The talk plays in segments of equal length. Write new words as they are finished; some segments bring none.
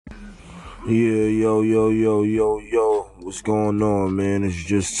Yeah, yo. What's going on, man? It's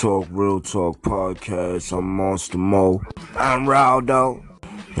Just Talk, Real Talk podcast. I'm Monster Mo. I'm Raldo.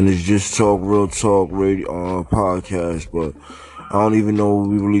 And it's Just Talk, Real Talk radio podcast. But I don't even know what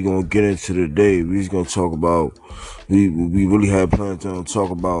we really gonna get into today. We just gonna talk about, we really had plans to talk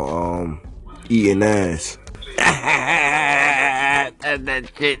about, eating ass. That's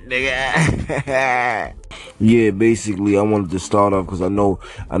that shit, nigga. Yeah, basically, I wanted to start off because I know,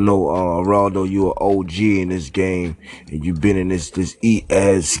 Raldo, you are OG in this game, and you've been in this eat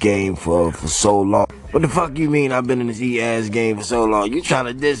ass game for so long. What the fuck you mean? I've been in this eat ass game for so long? You trying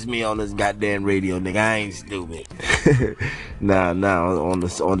to diss me on this goddamn radio, nigga? I ain't stupid. Nah. On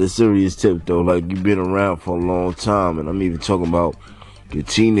the serious tip though, like you've been around for a long time, and I'm even talking about your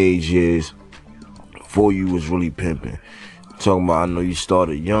teenage years before you was really pimping. Talking about, I know you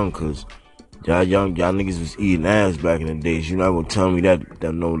started young, cause y'all niggas was eating ass back in the days. You're not gonna tell me that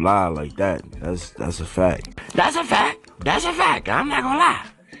no lie like that. That's a fact. That's a fact. That's a fact. I'm not gonna lie.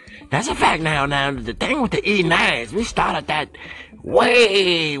 That's a fact. Now, the thing with the eating ass, we started that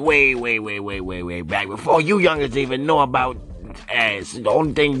way back before you youngers even know about ass. The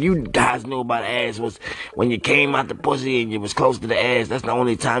only thing you guys knew about ass was when you came out the pussy and you was close to the ass. That's the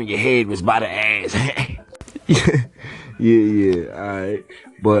only time your head was by the ass. Yeah.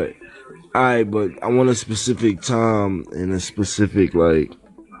 But I want a specific time and a specific, like,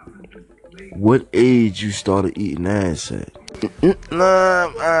 what age you started eating ass at? I'm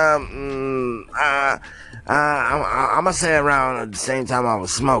gonna say around at the same time I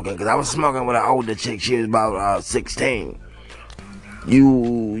was smoking, cause I was smoking with an older chick. She was about 16.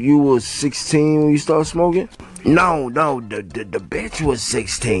 You was 16 when you started smoking? No, the bitch was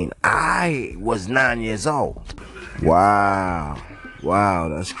 16. I was 9 years old. Wow,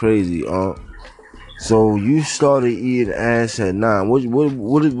 that's crazy. So you started eating ass at 9. What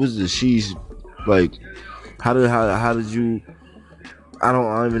was the she's like? How did you? I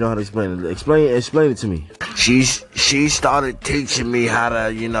don't even know how to explain it. Explain it to me. She started teaching me how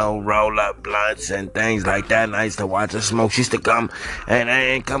to, roll up blunts and things like that. And I used to watch her smoke. She used to come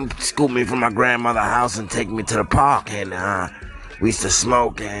and come scoop me from my grandmother's house and take me to the park, and we used to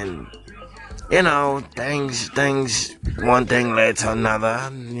smoke, and things, one thing led to another.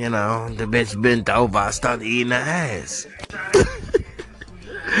 The bitch bent over, I started eating her ass.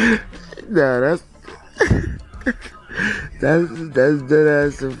 Nah, that's dead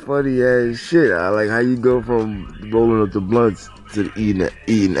ass some funny ass shit. I like how you go from rolling up the blunts to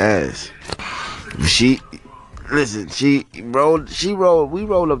eating ass. She listen, we roll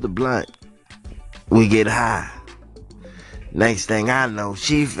up the blunt, we get high. Next thing I know,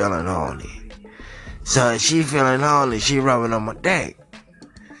 she feeling horny. So she feeling horny, she rubbing on my dick.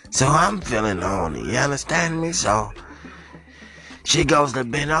 So I'm feeling horny, you understand me? So she goes to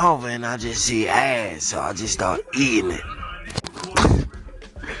bend over and I just see ass, so I just start eating it.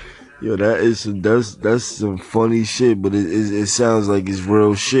 Yo, that's some funny shit, but it sounds like it's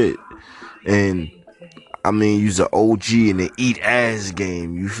real shit. And I mean, you's an OG in the eat ass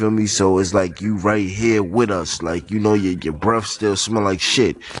game. You feel me? So it's like you right here with us. Like, your breath still smell like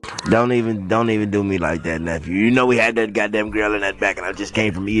shit. Don't even do me like that, nephew. You know we had that goddamn girl in that back, and I just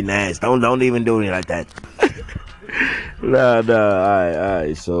came from eating ass. Don't even do me like that. Nah.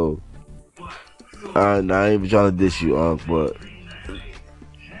 Alright. So, nah, I ain't even trying to diss you, but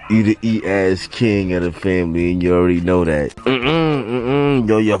you the eat ass king of the family, and you already know that.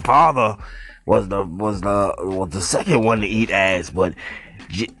 Yo, your father was the second one to eat ass, but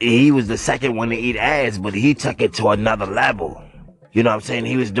he was the second one to eat ass, but he took it to another level. You know what I'm saying?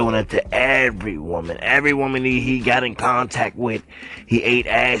 He was doing it to every woman. Every woman he got in contact with, he ate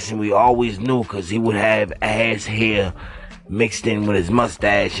ass, and we always knew, because he would have ass hair mixed in with his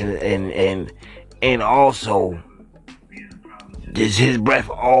mustache, and also his breath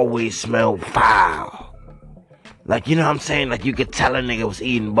always smelled foul. Like, you know what I'm saying? Like, you could tell a nigga was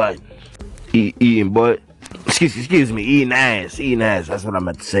eating butt. Eating butt. Excuse me, eating ass. That's what I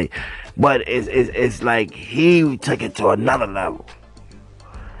meant to say. But it's like he took it to another level,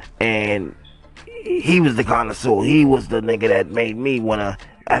 and he was the connoisseur. He was the nigga that made me wanna.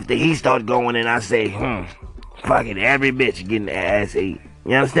 After he started going in, I say, fuck it, every bitch getting the ass ate.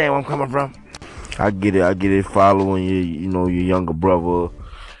 You understand where I'm coming from? I get it. Following your younger brother,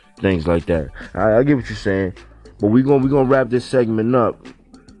 things like that. I get what you're saying, but we gonna wrap this segment up.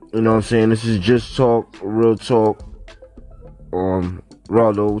 You know what I'm saying? This is Just Talk, Real Talk.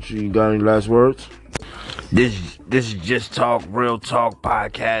 Raldo, you got any last words? This is Just Talk, Real Talk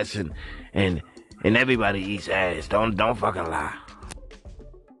podcast, and everybody eats ass. Don't fucking lie.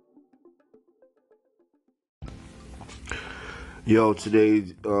 Yo, today,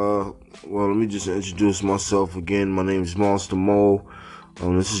 well, let me just introduce myself again. My name is Monster Mo.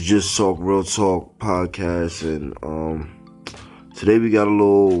 This is Just Talk Real Talk podcast, and today we got a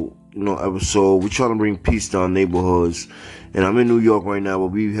little, episode. We're trying to bring peace to our neighborhoods, and I'm in New York right now,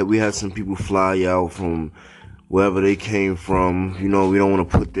 but we had some people fly out from wherever they came from. We don't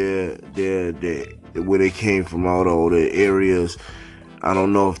want to put their where they came from out or their areas. I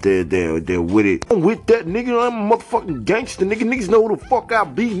don't know if they're with it. I'm with that, nigga. I'm a motherfucking gangster, nigga. Niggas know who the fuck I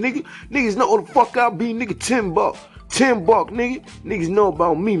be, nigga. Niggas know who the fuck I be, nigga. $10. $10, nigga. Niggas know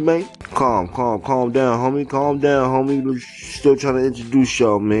about me, man. Calm down, homie. Calm down, homie. Still trying to introduce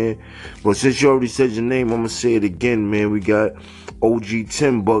y'all, man. But since you already said your name, I'm gonna say it again, man. We got OG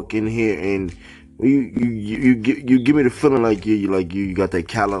 $10 in here, and you give me the feeling like you got that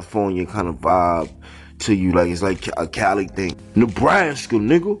California kind of vibe to you, like it's like a Cali thing. Nebraska,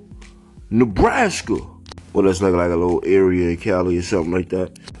 nigga. Nebraska. Well, that's like a little area in Cali or something like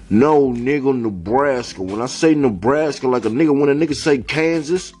that. No, nigga, Nebraska. When I say Nebraska, like when a nigga say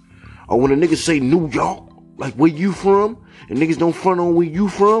Kansas, or when a nigga say New York, like where you from, and niggas don't front on where you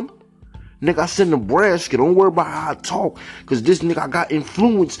from. Nigga, I said Nebraska. Don't worry about how I talk, cause this nigga I got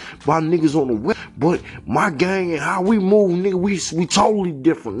influenced by niggas on the west. But my gang and how we move, nigga, we totally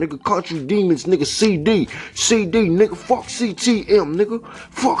different. Nigga, Country Demons, nigga, CD, nigga, fuck CTM, nigga,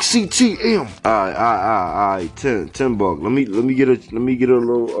 fuck CTM. Alright, $10. Let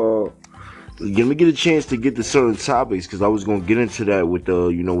me get a chance to get to certain topics, cause I was gonna get into that with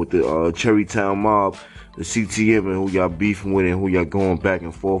the Cherrytown mob, the CTM, and who y'all beefing with and who y'all going back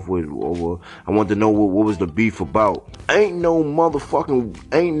and forth with over. I want to know what was the beef about. Ain't nothing,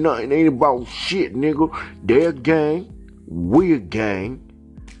 ain't about shit, nigga. They're a gang, we a gang.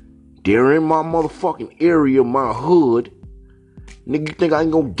 They're in my motherfucking area, my hood. Nigga, you think I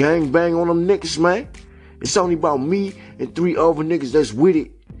ain't gonna gang bang on them niggas, man? It's only about me and 3 other niggas that's with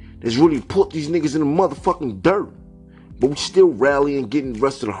it, that's really put these niggas in the motherfucking dirt. But we still rallying, getting the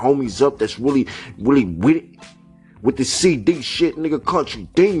rest of the homies up that's really with it. With the CD shit, nigga, Country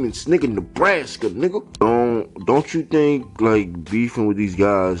Demons, nigga, Nebraska, nigga. Don't you think, like, beefing with these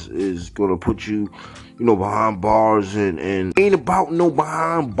guys is gonna put you, behind bars and ain't about no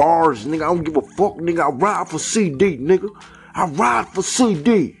behind bars, nigga. I don't give a fuck, nigga. I ride for CD, nigga. I ride for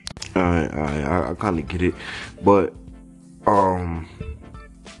CD. Alright, I kinda get it. But,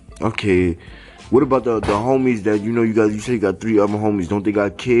 okay. What about the homies that you say you got 3 other homies? Don't they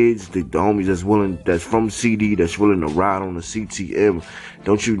got kids? The homies that's from CD, that's willing to ride on the CTM.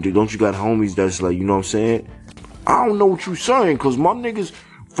 Don't you got homies that's like, you know what I'm saying? I don't know what you saying, cause my niggas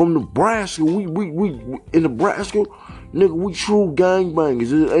from Nebraska, we in Nebraska, nigga, we true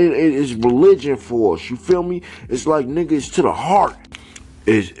gangbangers. It's religion for us. You feel me? It's like, nigga, it's to the heart.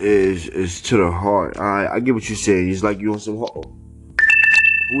 It's to the heart. I get what you're saying. It's like you on some.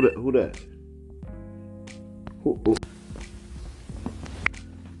 Who that? Who?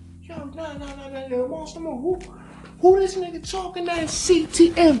 Yo, no, Monster Mo, who this nigga talking that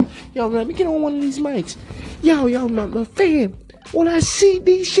CTM? Yo, let me get on one of these mics. Yo, my fam, when I see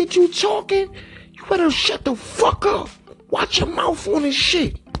these shit you talking, you better shut the fuck up. Watch your mouth on this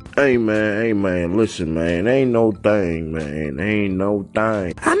shit. Hey man, listen, man, ain't no thing, man, ain't no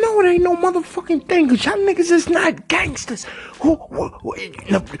thing. I know it ain't no motherfucking thing, cause y'all niggas is not gangsters.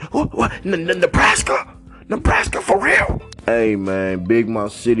 Nebraska for real? Hey man, big my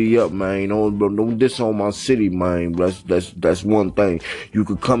city up, man. Don't diss on my city, man. That's one thing. You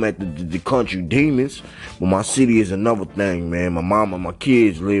could come at the Country Demons, but my city is another thing, man. My mama, my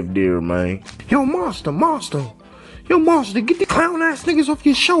kids live there, man. Yo, Monster. Yo, Monster, get these clown ass niggas off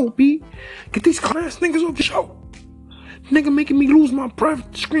your show, B. Get these clown ass niggas off your show. Nigga making me lose my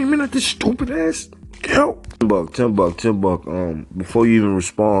breath, screaming at this stupid ass. Yo. $10. Before you even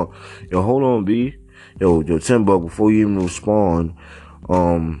respond, yo, hold on, B. Yo, $10 before you even respond.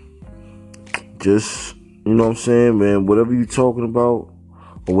 Just, you know what I'm saying, man, whatever you talking about,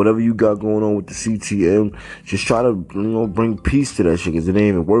 or whatever you got going on with the CTM, just try to, bring peace to that shit, cause it ain't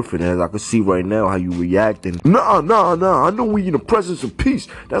even worth it. As I can see right now how you reacting. Nah, I know we in the presence of peace.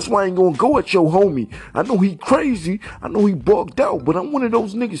 That's why I ain't gonna go at your homie. I know he crazy, I know he bugged out, but I'm one of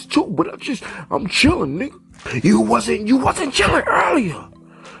those niggas too, but I'm chilling, nigga. You wasn't chilling earlier.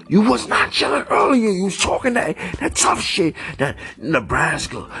 You was not chilling earlier. You was talking that tough shit. That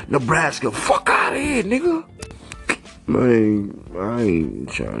Nebraska. Fuck out of here, nigga. Man, I ain't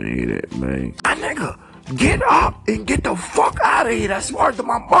trying to hear that, man. My nigga, get up and get the fuck out of here. That's word to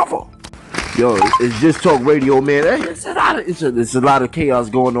my mother. Yo, it's Just Talk Radio, man. It's a lot of chaos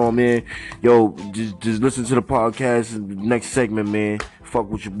going on, man. Yo, just listen to the podcast. Next segment, man. Fuck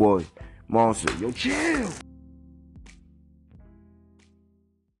with your boy, Monster. Yo, chill.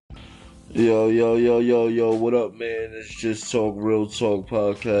 Yo, what up, man? It's Just Talk Real Talk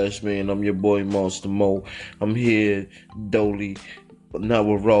podcast, man. I'm your boy Monster Mo. I'm here, Dolly, not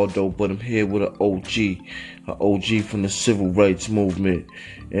with Raldo, but I'm here with an OG from the civil rights movement.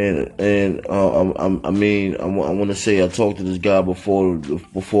 I want to say I talked to this guy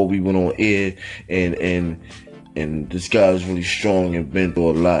before we went on air, and this guy is really strong and been through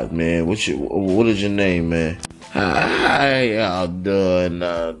a lot, man. What is your name, man? How y'all doing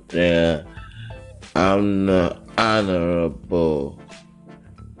out there? I'm the honorable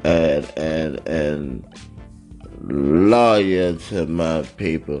and loyal to my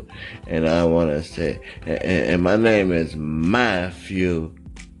people, and I want to say, and my name is Matthew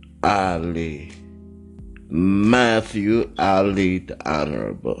Ali. Matthew Ali, the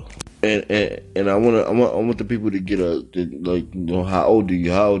honorable. And I want the people to get how old are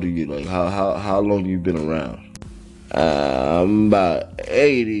you? How old are you? Like how long you been around? I'm about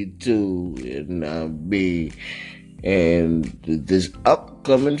 82, and this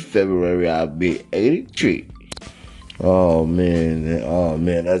upcoming February I'll be 83. Oh man,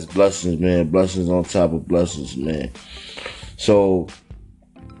 that's blessings, man. Blessings on top of blessings, man. So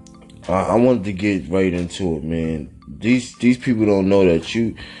I wanted to get right into it, man. These people don't know that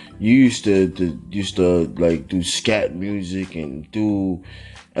you used to like do scat music and do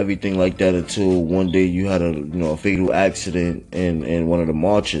everything like that until one day you had a fatal accident in one of the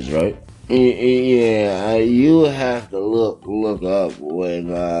marches, right? Yeah, you have to look up when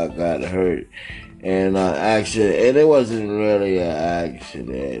I got hurt and accident, and it wasn't really an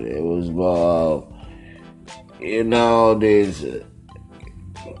accident. It was more, these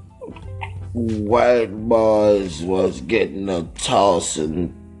white boys was getting a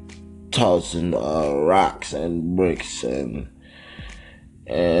tossing rocks and bricks and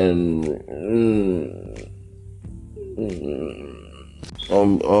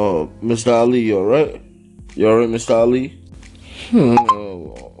Mr. Ali, you alright? You alright, Mr. Ali?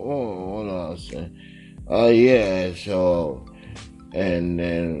 Hold on a second. Yeah, so, and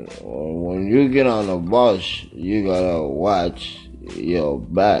then when you get on the bus, you gotta watch your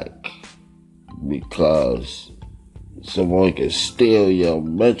back because someone can steal your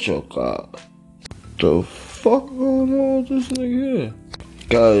Metro card. The fuck going on with this nigga here?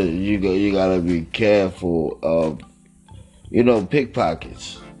 Cause you gotta be careful of,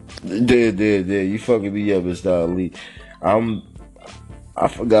 pickpockets. There. You fucking me up, Mr. Ali. I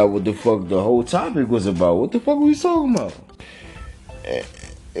forgot what the fuck the whole topic was about. What the fuck we was talking about?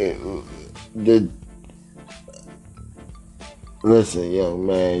 Listen, young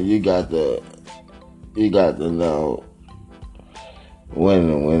man, you got to know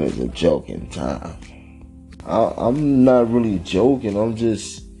when is a joking time. I'm not really joking. I'm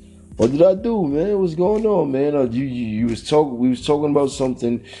just, what did I do, man? What's going on, man? We was talking about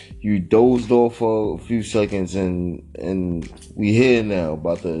something. You dozed off for a few seconds, and we here now.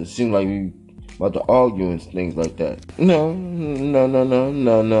 It seem like we about to argue and things like that. No.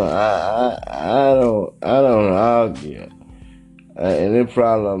 I don't argue. And the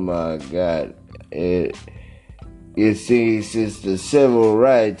problem I got, you see, since the civil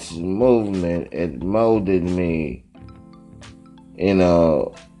rights movement, it molded me,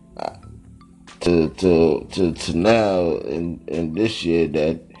 to now in this year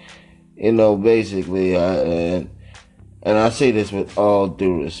that, basically, and I say this with all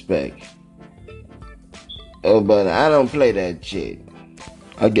due respect, but I don't play that shit.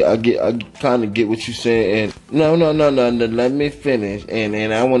 I kind of get what you're saying. And no. Let me finish.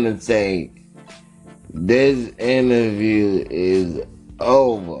 And I want to say, this interview is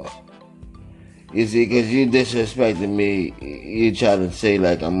over. You see, because you disrespected me. You try to say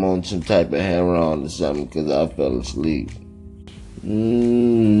like I'm on some type of heroin or something because I fell asleep.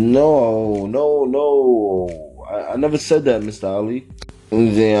 No. I never said that, Mr. Ali.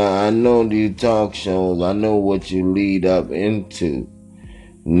 I know these talk shows. I know what you lead up into.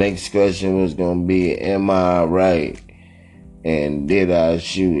 Next question was going to be, am I right? And did I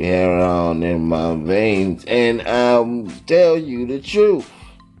shoot heroin in my veins? And I'll tell you the truth.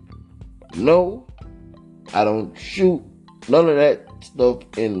 No, I don't shoot none of that stuff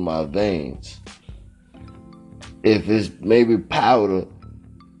in my veins. If it's maybe powder,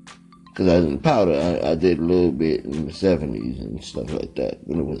 because I didn't powder, I did a little bit in the 70s and stuff like that,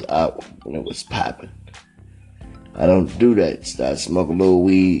 when it was out, when it was popping. I don't do that. I smoke a little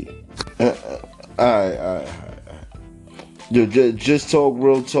weed. Alright. Yo, just talk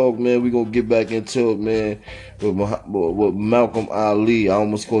real talk, man. We gonna get back into it, man. With Malcolm Ali. I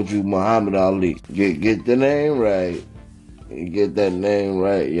almost called you Muhammad Ali. Get the name right. Get that name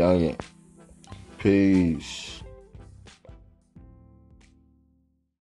right, youngin. Peace.